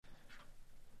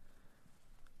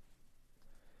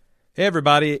Hey,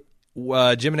 everybody.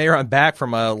 Jim and Aaron back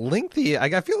from a lengthy,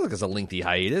 I feel like it's a lengthy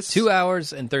hiatus. 2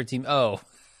 hours and 13. Oh.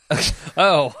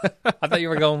 Oh. I thought you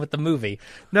were going with the movie.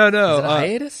 No. Is it a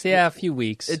hiatus? Yeah, a few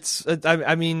weeks. It's,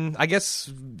 I mean, I guess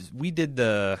we did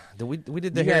we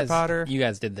did the Harry Potter. You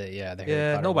guys did the Harry Potter.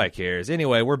 Yeah, nobody cares.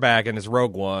 Anyway, we're back, and it's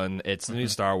Rogue One. It's the new Mm-hmm.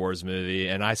 Star Wars movie,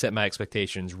 and I set my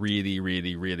expectations really,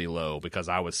 really, really low because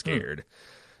I was scared.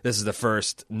 This is the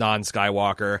first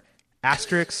non-Skywalker.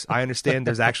 Asterisk, I understand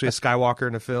there's actually a Skywalker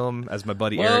in the film, as my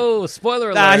buddy Eric. Whoa,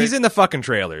 spoiler alert. Nah, he's in the fucking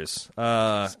trailers.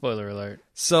 Spoiler alert.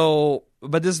 So,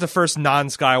 but this is the first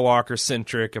non-Skywalker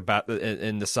centric about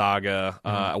in the saga.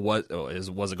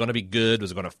 Was it going to be good?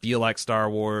 Was it going to feel like Star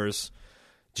Wars?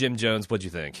 Jim Jones, what'd you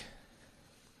think?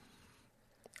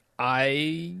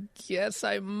 I guess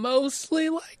I mostly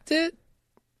liked it.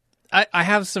 I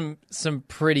have some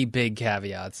pretty big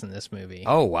caveats in this movie.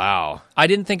 Oh wow! I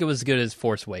didn't think it was as good as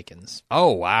Force Awakens.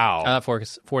 Oh wow!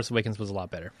 Force Awakens was a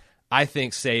lot better. I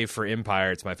think, save for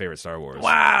Empire, it's my favorite Star Wars.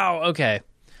 Wow. Okay.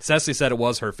 Cecily said it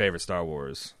was her favorite Star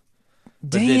Wars.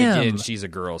 But Damn. then again, she's a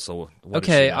girl, so what does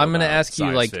Okay, she know I'm gonna about ask you,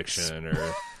 science like, fiction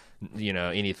or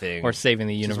anything, Or saving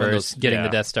the She's one of universe, those- getting yeah.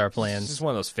 the Death Star She's plans. just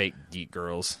one of those fake geek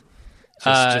girls.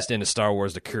 Just into Star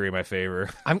Wars to curry my favor.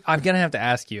 I'm gonna have to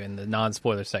ask you in the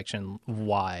non-spoiler section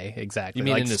why exactly. You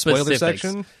mean like in the spoiler specifics.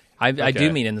 section? I Okay.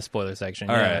 do mean in the spoiler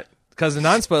section. All yeah. right, because the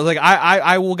non-spoiler, like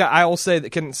I will say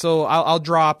that I'll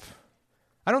drop.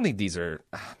 I don't think these are.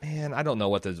 Man, I don't know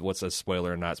what's a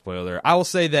spoiler and not spoiler. I will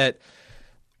say that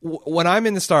when I'm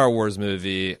in the Star Wars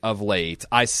movie of late,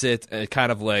 I sit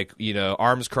kind of like,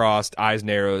 arms crossed, eyes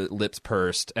narrowed, lips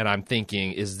pursed, and I'm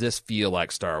thinking, is this feel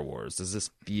like Star Wars? Does this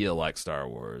feel like Star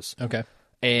Wars? Okay.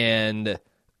 And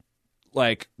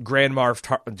like Grand Moff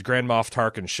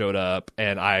Tarkin showed up,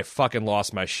 and I fucking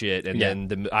lost my shit. And Yeah.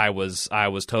 then I was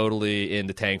totally in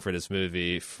the tank for this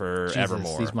movie forevermore.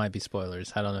 Jesus, these might be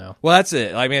spoilers. I don't know. Well, that's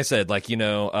it. Like I said, that's it.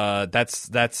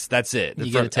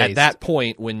 You get a At taste. that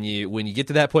point, when you get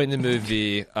to that point in the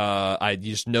movie, I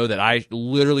just know that I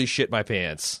literally shit my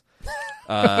pants.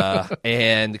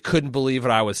 And couldn't believe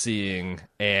what I was seeing,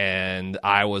 and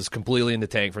I was completely in the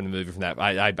tank from the movie. From that,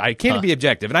 I can't be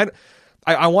objective, and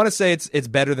I want to say it's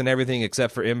better than everything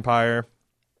except for Empire.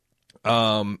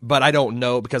 But I don't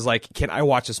know, because can I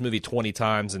watch this movie 20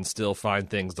 times and still find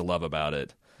things to love about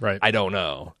it? Right. I don't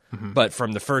know. But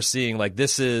from the first seeing,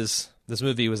 this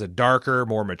movie was a darker,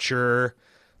 more mature.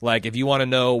 Like, if you want to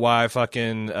know why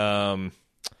fucking Mon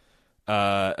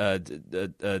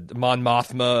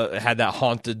Mothma had that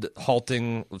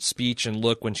halting speech and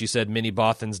look when she said many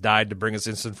Bothans died to bring us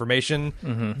this information,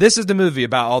 this is the movie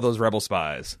about all those rebel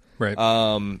spies. Right.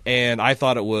 And I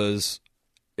thought it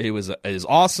is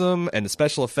awesome, and the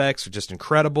special effects are just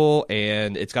incredible,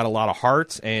 and it's got a lot of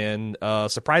heart and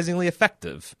surprisingly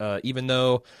effective. Even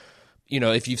though,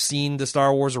 if you've seen the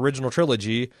Star Wars original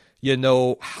trilogy, you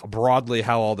know broadly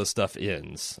how all this stuff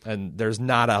ends, and there's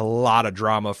not a lot of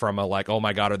drama from oh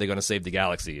my god, are they going to save the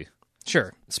galaxy?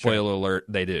 Sure. Spoiler alert,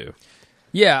 they do.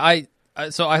 Yeah,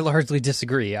 so I largely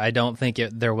disagree. I don't think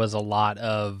there was a lot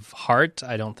of heart.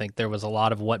 I don't think there was a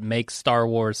lot of what makes Star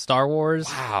Wars Star Wars.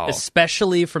 Wow.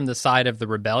 Especially from the side of the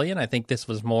rebellion. I think this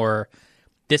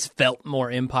felt more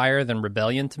Empire than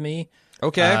Rebellion to me.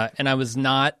 Okay. And I was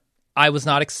not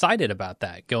excited about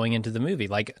that going into the movie.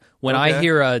 Like, when I Okay.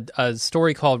 hear a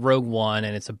story called Rogue One,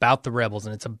 and it's about the rebels,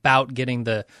 and it's about getting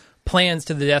the plans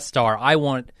to the Death Star, I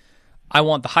want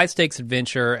the high-stakes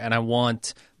adventure, and I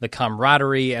want the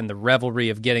camaraderie and the revelry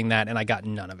of getting that, and I got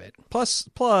none of it.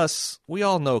 Plus, we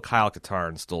all know Kyle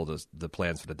Katarn stole the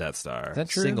plans for the Death Star. Is that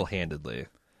true? Single-handedly.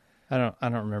 I don't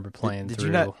remember playing Did through.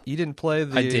 you not? You didn't play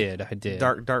the? I did.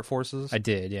 Dark Forces. I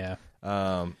did, yeah.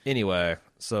 Anyway,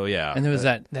 so yeah. And there was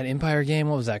that Empire game.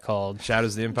 What was that called?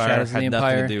 Shadows of the Empire Shadows of had the nothing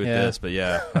Empire, to do with yeah. this, but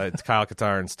yeah, Kyle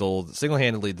Katarn stole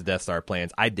single-handedly the Death Star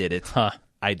plans. I did it. Huh.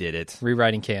 I did it.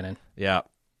 Rewriting canon. Yeah.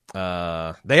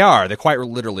 They are. They quite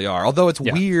literally are. Although it's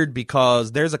Yeah. weird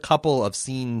because there's a couple of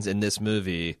scenes in this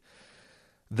movie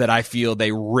that I feel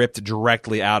they ripped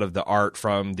directly out of the art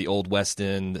from the old West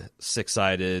End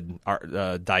six-sided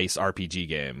dice RPG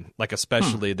game. Like,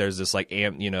 especially there's this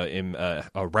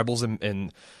rebels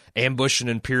in ambush an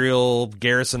Imperial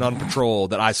garrison on patrol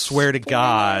that I swear to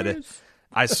God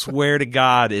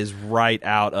is right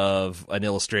out of an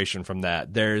illustration from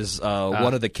that. There's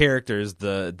one of the characters,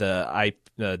 the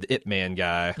Ip Man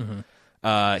guy.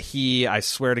 I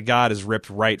swear to God, is ripped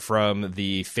right from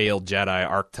the failed Jedi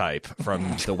archetype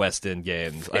from the West End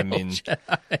games. I mean,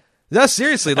 no,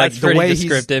 seriously, like That's the pretty way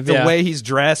descriptive, the yeah. way he's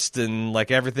dressed and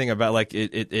like everything about like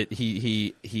I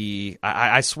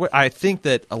swear, I think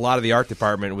that a lot of the art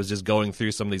department was just going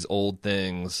through some of these old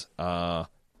things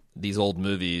these old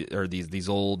movie or these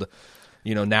old,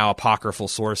 now apocryphal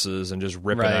sources and just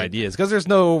ripping Right. ideas because there's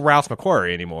no Ralph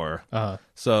McQuarrie anymore. Uh-huh.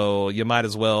 So you might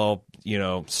as well,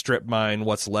 strip mine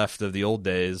what's left of the old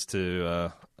days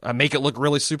to make it look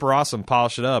really super awesome,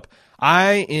 polish it up.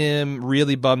 I am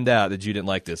really bummed out that you didn't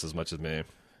like this as much as me.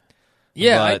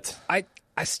 Yeah, But-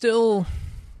 I still.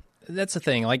 That's the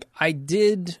thing. Like I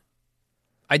didn't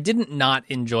not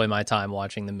enjoy my time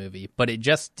watching the movie, but it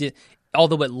just did.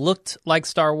 Although it looked like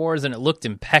Star Wars and it looked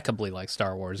impeccably like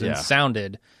Star Wars and Yeah.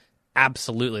 sounded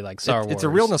absolutely like Star Wars. It's a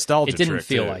real nostalgia It didn't trip,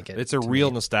 feel too. like it. It's a to real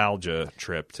me. nostalgia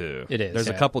trip, too. It is, There's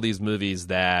a yeah. couple of these movies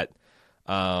that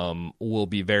will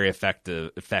be very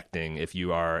affecting if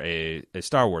you are a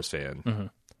Star Wars fan.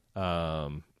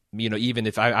 Mm-hmm. Even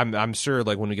if I'm sure,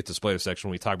 like when we get to spoiler section,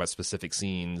 when we talk about specific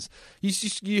scenes,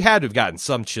 you had to have gotten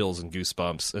some chills and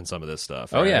goosebumps in some of this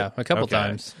stuff. Oh right? yeah, a couple Okay.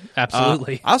 times.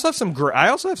 Absolutely. I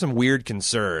also have some weird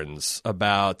concerns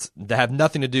about that have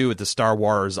nothing to do with the Star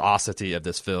Wars-osity of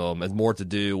this film, and more to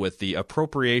do with the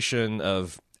appropriation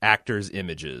of actors'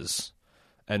 images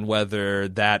and whether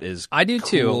that is I do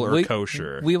too. cool or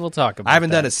kosher. We will talk about. I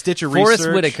haven't that. done a stitch of Forrest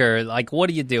research. Whitaker, like, what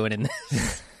are you doing in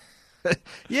this?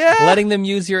 Yeah, Letting them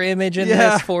use your image in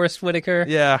Yeah. this, Forrest Whitaker,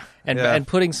 yeah, and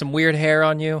putting some weird hair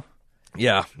on you.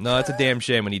 yeah. No, it's a damn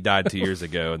shame when he died 2 years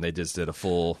ago, and they just did a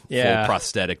full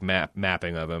prosthetic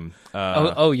mapping of him.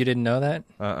 Oh, you didn't know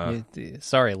that?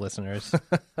 Sorry, listeners.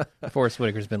 Forrest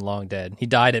Whitaker's been long dead. He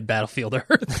died at Battlefield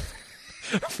Earth.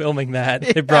 Filming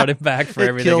that, it brought him back for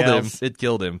everything killed else. It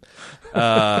killed him.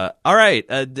 All right.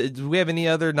 Do we have any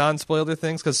other non-spoiler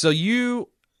things?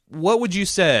 What would you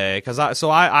say? Because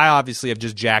I obviously have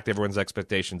just jacked everyone's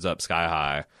expectations up sky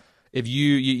high. If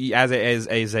you as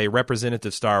a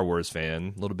representative Star Wars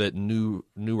fan, a little bit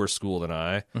newer school than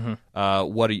I,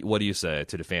 what do you say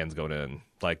to the fans going in?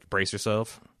 Like, brace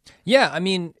yourself. Yeah, I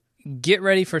mean, get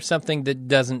ready for something that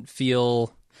doesn't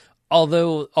feel.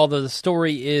 Although the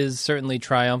story is certainly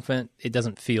triumphant, it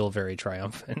doesn't feel very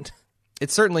triumphant.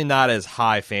 It's certainly not as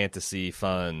high fantasy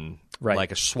fun, Right.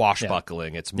 like a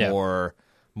swashbuckling. It's Yeah.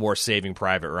 more Saving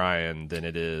Private Ryan than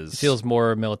it is. It feels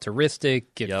more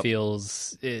militaristic. It Yep.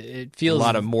 feels. It a feels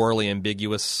lot of morally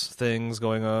ambiguous things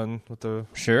going on with the.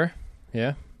 sure.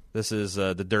 Yeah. This is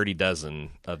the Dirty Dozen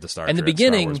of the Star And the Trek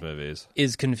beginning- Star Wars movies.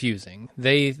 Is confusing.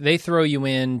 They throw you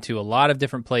into a lot of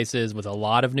different places with a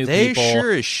lot of new They people,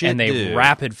 sure as shit and they do.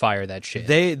 rapid fire that shit.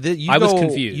 I was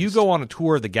confused. You go on a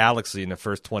tour of the galaxy in the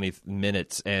first 20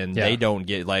 minutes, and Yeah. they don't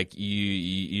get like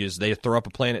you just they throw up a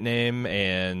planet name,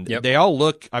 and Yep. they all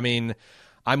look. I mean,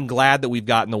 I'm glad that we've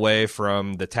gotten away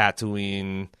from the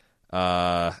Tatooine,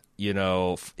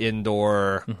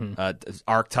 indoor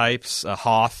archetypes.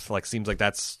 Hoth, like, seems like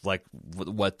that's like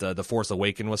what the Force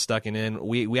Awakens was stuck in.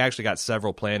 We actually got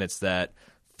several planets that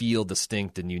feel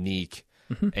distinct and unique,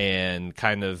 and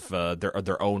kind of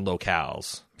their own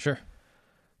locales. Sure.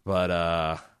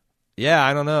 But yeah,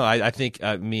 I don't know. I think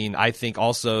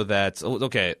also that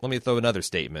okay. Let me throw another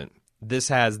statement. This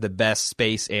has the best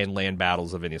space and land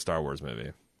battles of any Star Wars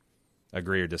movie.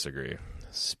 Agree or disagree?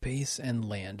 Space and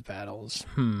land battles.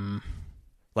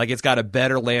 Like, it's got a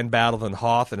better land battle than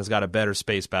Hoth, and it's got a better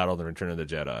space battle than Return of the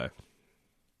Jedi.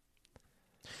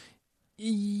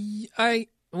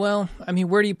 Well, I mean,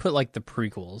 where do you put like the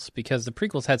prequels? Because the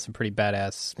prequels had some pretty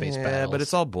badass space Yeah, battles. but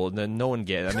it's all bull. No one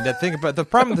gets. I mean, the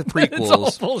problem with the It's all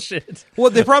prequels. bullshit. Well,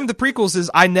 the problem with the prequels is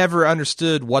I never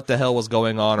understood what the hell was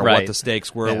going on or what Right. the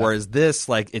stakes were. Yeah. Whereas this,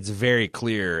 like, it's very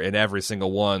clear in every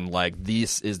single one. Like,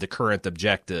 this is the current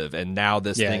objective, and now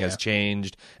this thing has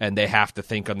changed, and they have to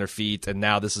think on their feet, and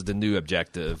now this is the new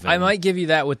objective. I And- might give you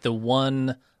that with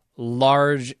one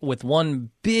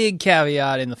big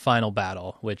caveat in the final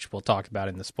battle, which we'll talk about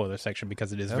in the spoiler section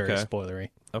because it is very Okay. spoilery.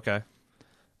 Okay.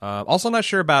 Also, I'm not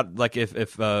sure about like if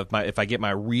I get my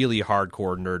really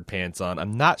hardcore nerd pants on.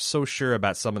 I'm not so sure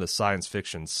about some of the science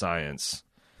fiction science.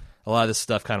 A lot of this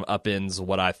stuff kind of upends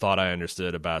what I thought I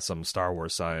understood about some Star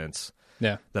Wars science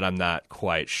Yeah. that I'm not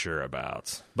quite sure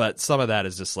about. But some of that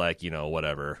is just like,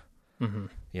 whatever.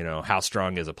 Mm-hmm. How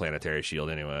strong is a planetary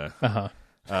shield anyway?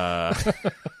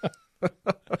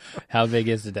 How big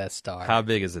is the Death Star? How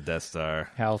big is the Death Star?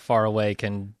 How far away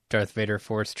can Darth Vader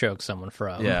force choke someone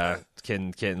from? Yeah.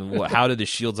 How do the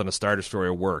shields on a Star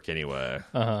Destroyer work anyway?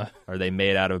 Are they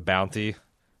made out of bounty?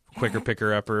 Quicker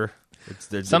picker upper?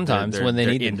 Sometimes when they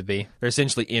need them to be. They're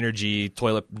essentially energy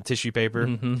toilet tissue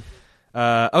paper.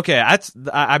 Okay,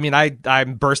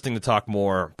 I'm bursting to talk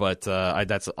more, but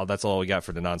that's all we got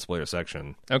for the non-spoiler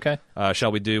section. Okay.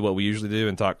 Shall we do what we usually do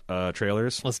and talk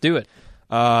trailers? Let's do it.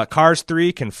 Cars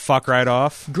 3 can fuck right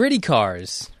off. Gritty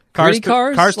cars. Gritty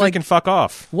cars? Cars 3 Like- can fuck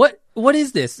off. What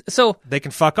is this? So They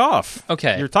can fuck off.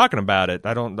 Okay. You're talking about it.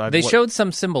 they showed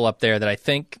some symbol up there that I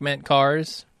think meant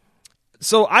Cars.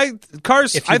 So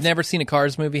Cars. If you've never seen a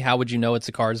Cars movie, how would you know it's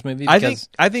a Cars movie?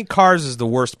 I think Cars is the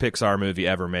worst Pixar movie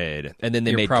ever made, and then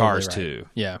they You're made probably Cars right. 2.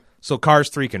 Yeah. So Cars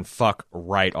 3 can fuck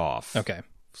right off. Okay.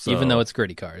 So- Even though it's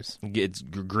gritty cars. It's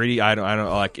gritty. I don't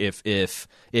like if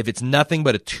it's nothing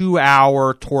but a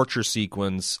 2-hour torture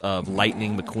sequence of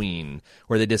Lightning McQueen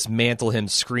where they dismantle him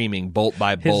screaming bolt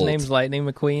by His bolt. name's Lightning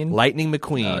McQueen. Lightning Oh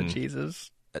McQueen Jesus!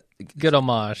 Good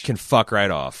homage. can fuck right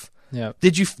off. Yeah.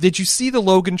 Did you see the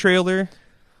Logan trailer?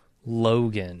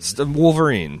 Logan.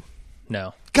 Wolverine.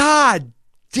 No, God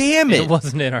damn it! it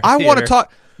wasn't in our. I want to theater.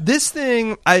 talk. This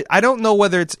thing, I don't know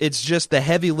whether it's just the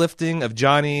heavy lifting of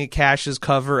Johnny Cash's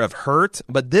cover of Hurt,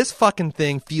 but this fucking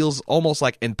thing feels almost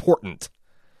like important.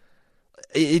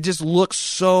 It just looks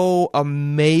so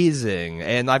amazing,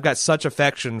 and I've got such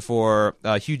affection for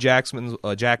Hugh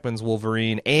Jackman's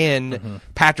Wolverine and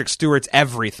Patrick Stewart's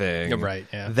everything. You're right,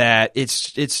 yeah. That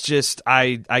it's just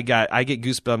I get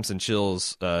goosebumps and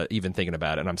chills even thinking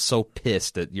about it, and I'm so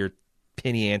pissed that your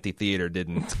penny ante theater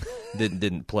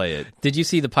didn't play it. Did you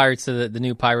see the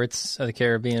new Pirates of the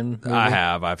Caribbean movie?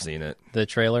 I've seen it. The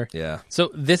trailer. Yeah. So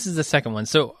this is the second one.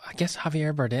 So I guess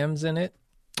Javier Bardem's in it.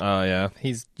 Oh yeah.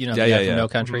 He's the Yeah, guy yeah, from yeah. No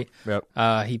Country.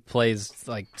 Yep. He plays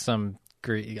like some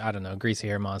greasy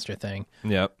hair monster thing,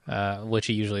 Yep. which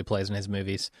he usually plays in his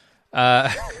movies. He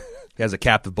has a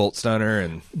captive bolt stunner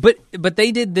and But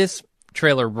they did this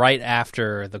trailer right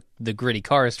after the Gritty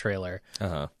Cars trailer,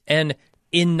 and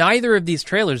in neither of these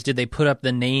trailers did they put up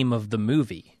the name of the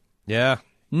movie. yeah.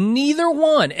 Neither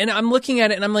one. And I'm looking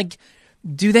at it and I'm like,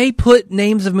 do they put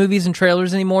names of movies in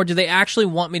trailers anymore? Do they actually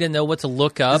want me to know what to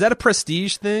look up? Is that a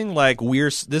prestige thing? Like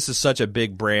this is such a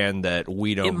big brand that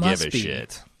we don't must give a be.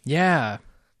 shit. Yeah.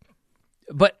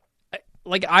 But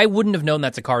like I wouldn't have known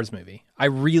that's a Cars movie. I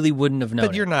really wouldn't have known.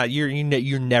 But you're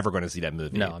never going to see that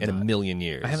movie No, I'm in a not. million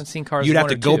years. I haven't seen Cars You'd have 1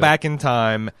 to or go 2. back in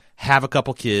time, have a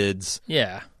couple kids,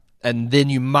 Yeah. and then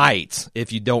you might,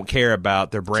 if you don't care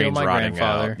about their brains my rotting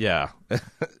grandfather. out. Yeah.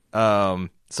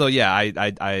 So yeah,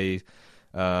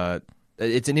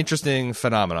 it's an interesting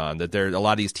phenomenon that a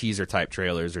lot of these teaser type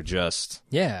trailers are just,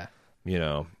 Yeah.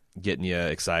 getting you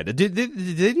excited. Did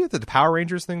they do the Power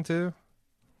Rangers thing too?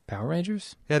 Power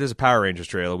Rangers? Yeah, there's a Power Rangers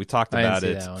trailer. We talked I didn't about see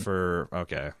it that one. for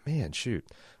okay. Man, shoot.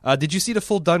 Did you see the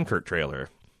full Dunkirk trailer?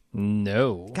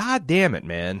 No. God damn it,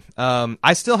 man.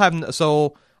 I still haven't.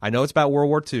 So I know it's about World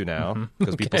War II now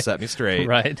because people set me straight.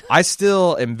 Right. I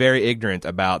still am very ignorant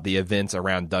about the events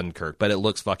around Dunkirk, but it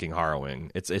looks fucking harrowing.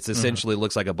 It's essentially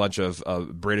looks like a bunch of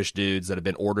British dudes that have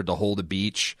been ordered to hold a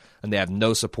beach and they have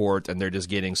no support and they're just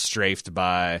getting strafed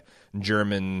by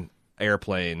German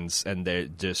airplanes and they're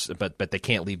just but they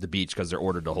can't leave the beach because they're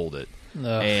ordered to hold it. Ugh.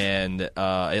 And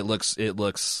it looks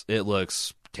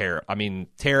terrible. I mean,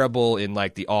 terrible in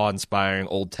like the awe-inspiring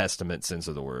Old Testament sense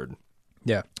of the word.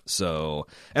 Yeah. So,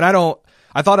 and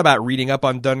I thought about reading up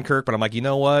on Dunkirk, but I'm like, you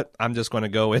know what? I'm just going to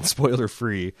go in spoiler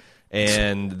free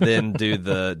and then do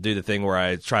the thing where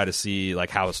I try to see like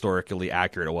how historically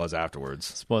accurate it was afterwards.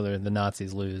 Spoiler, the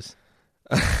Nazis lose.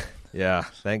 Yeah,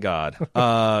 thank God.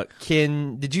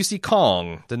 Did you see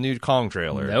Kong, the new Kong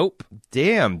trailer? Nope.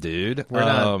 Damn, dude. We're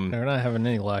not having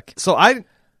any luck. So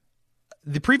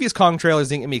the previous Kong trailers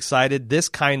didn't get me excited. This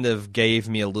kind of gave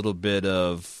me a little bit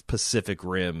of Pacific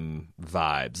Rim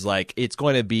vibes. Like, it's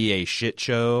going to be a shit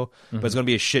show, but it's going to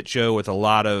be a shit show with a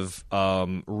lot of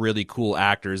really cool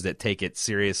actors that take it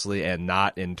seriously and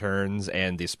not in turns,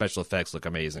 and the special effects look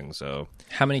amazing. So,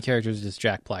 How many characters does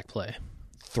Jack Black play?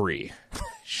 3.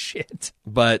 Shit.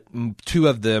 But 2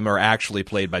 of them are actually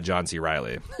played by John C.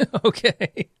 Reilly.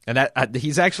 Okay. And that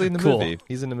he's actually in the Cool. movie.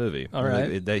 He's in the movie. All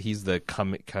right. He's the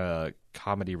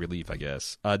comedy relief, I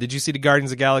guess. Did you see the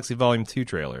Guardians of the Galaxy Volume 2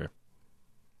 trailer?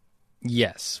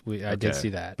 Yes, I did Okay. see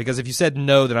that. Because if you said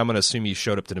no, then I'm going to assume you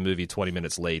showed up to the movie 20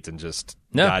 minutes late and just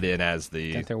No. got in as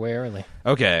the... Got there way early.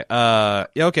 Okay.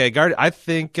 Okay. I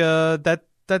think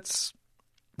that's...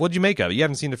 What'd you make of it? You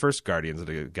haven't seen the first Guardians of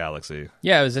the Galaxy.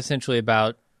 Yeah, it was essentially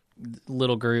about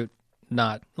little Groot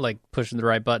not like pushing the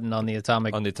right button on the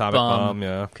atomic bomb,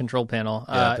 yeah. control panel.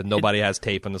 Yeah, but nobody has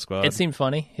tape on the squad. It seemed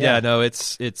funny. yeah, no,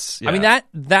 it's I mean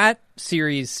that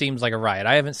series seems like a riot.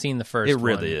 I haven't seen the first It one.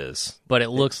 really is. But it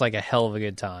looks like a hell of a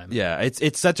good time. Yeah,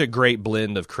 it's such a great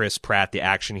blend of Chris Pratt, the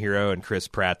action hero, and Chris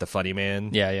Pratt, the funny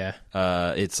man. Yeah.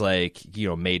 It's like,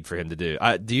 made for him to do.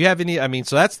 Do you have any? I mean,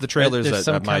 so that's the trailers There's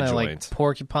at my some kind of joint. like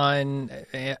porcupine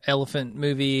elephant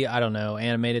movie. I don't know,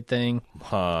 animated thing.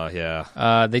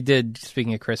 Yeah. They did.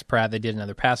 Speaking of Chris Pratt, they did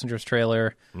another Passengers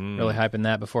trailer. Really hyping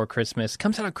that before Christmas.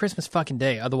 Comes out on Christmas fucking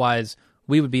day. Otherwise,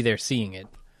 we would be there seeing it.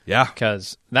 Yeah.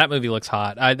 Because that movie looks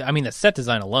hot. I mean, the set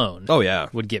design alone. Oh yeah.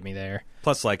 Would get me there.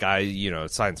 Plus, like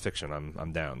science fiction.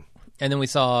 I'm down. And then we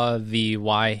saw the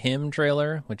Why Him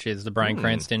trailer, which is the Bryan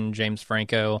Cranston, James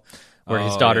Franco, where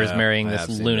his daughter is marrying I this have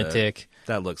seen lunatic.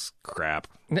 That looks crap.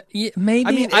 Yeah,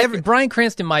 maybe. I mean, Bryan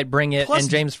Cranston might bring it, Plus,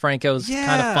 and James Franco's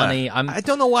kind of funny. I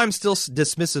don't know why I'm still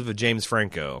dismissive of James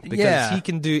Franco because he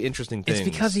can do interesting things. It's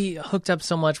because he hooked up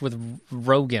so much with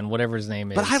Rogan, whatever his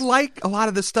name is. But I like a lot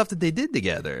of the stuff that they did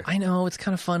together. I know it's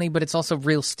kind of funny, but it's also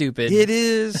real stupid. It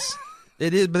is.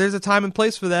 It is, but there's a time and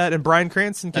place for that, and Bryan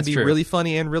Cranston can That's be true. really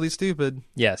funny and really stupid.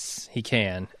 Yes, he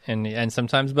can, and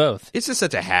sometimes both. It's just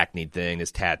such a hackneyed thing,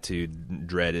 this tattooed,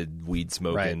 dreaded,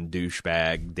 weed-smoking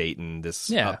douchebag dating this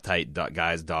uptight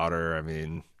guy's daughter. I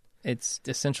mean... It's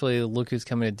essentially look who's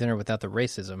coming to dinner without the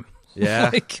racism. Yeah,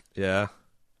 yeah.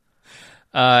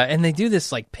 And they do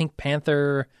this, like, Pink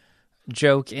Panther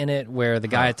joke in it, where the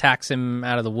guy attacks him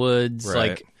out of the woods,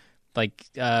 right. like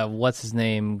what's his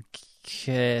name?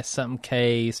 Something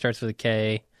K, starts with a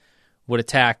K, would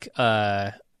attack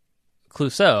Clouseau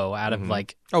out of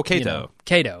like Kato.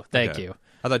 Kato, thank you.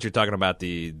 I thought you were talking about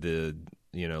the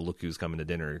look who's coming to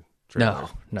dinner trailer.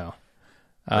 No.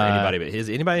 Anybody but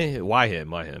anybody? Why him?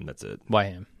 That's it. Why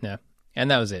him? Yeah, and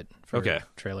that was it for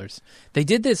trailers. They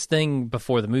did this thing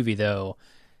before the movie though.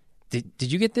 Did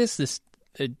you get this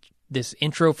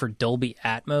intro for Dolby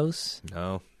Atmos?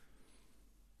 No.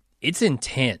 It's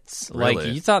intense. Really?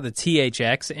 Like, you thought the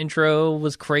THX intro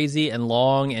was crazy and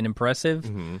long and impressive.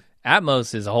 Mm-hmm.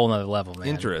 Atmos is a whole nother level, man.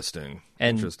 Interesting.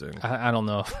 I don't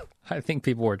know. I think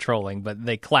people were trolling, but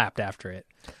they clapped after it.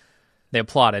 They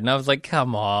applauded, and I was like,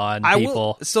 "Come on,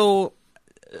 people!"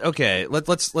 Okay,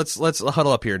 let's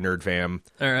huddle up here, nerd fam.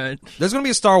 All right. There's going to be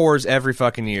a Star Wars every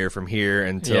fucking year from here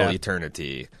until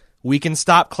eternity. We can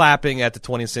stop clapping at the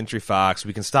 20th Century Fox.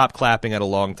 We can stop clapping at a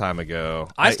long time ago.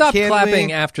 I stopped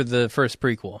clapping after the first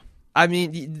prequel. I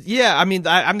mean, yeah. I mean,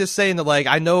 I'm just saying that, like,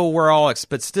 I know we're all,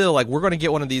 but still, like, we're going to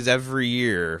get one of these every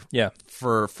year. Yeah.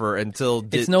 For until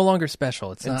it's no longer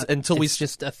special. It's not until it's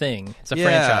just a thing. It's a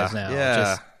franchise now.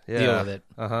 Just deal with it.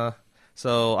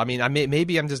 So, I mean,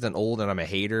 maybe I'm just an old and I'm a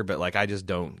hater, but like, I just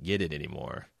don't get it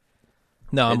anymore.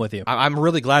 No, I'm with you. I'm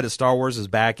really glad that Star Wars is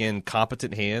back in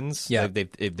competent hands. Yeah.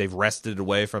 They've wrested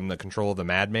away from the control of the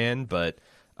madman, but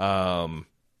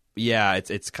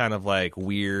it's kind of like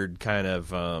weird kind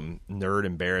of nerd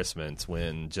embarrassment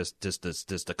when just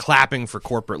the clapping for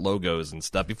corporate logos and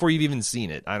stuff before you've even seen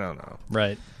it. I don't know.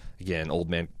 Right. Again, old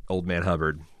man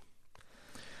Hubbard.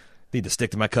 Need to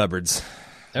stick to my cupboards.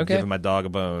 Okay. Giving my dog a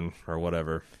bone or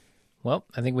whatever. Well,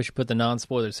 I think we should put the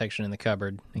non-spoiler section in the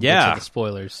cupboard and get to the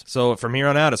spoilers. So from here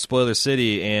on out, it's Spoiler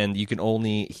City, and you can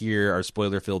only hear our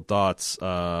spoiler-filled thoughts,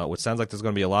 which sounds like there's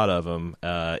going to be a lot of them,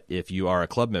 if you are a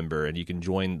club member. And you can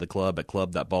join the club at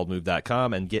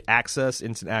club.baldmove.com and get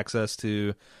instant access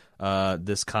to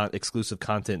this exclusive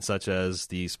content, such as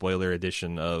the spoiler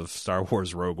edition of Star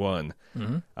Wars Rogue One.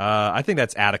 Mm-hmm. I think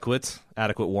that's adequate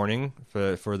warning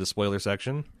for the spoiler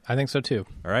section. I think so, too.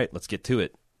 All right, let's get to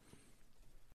it.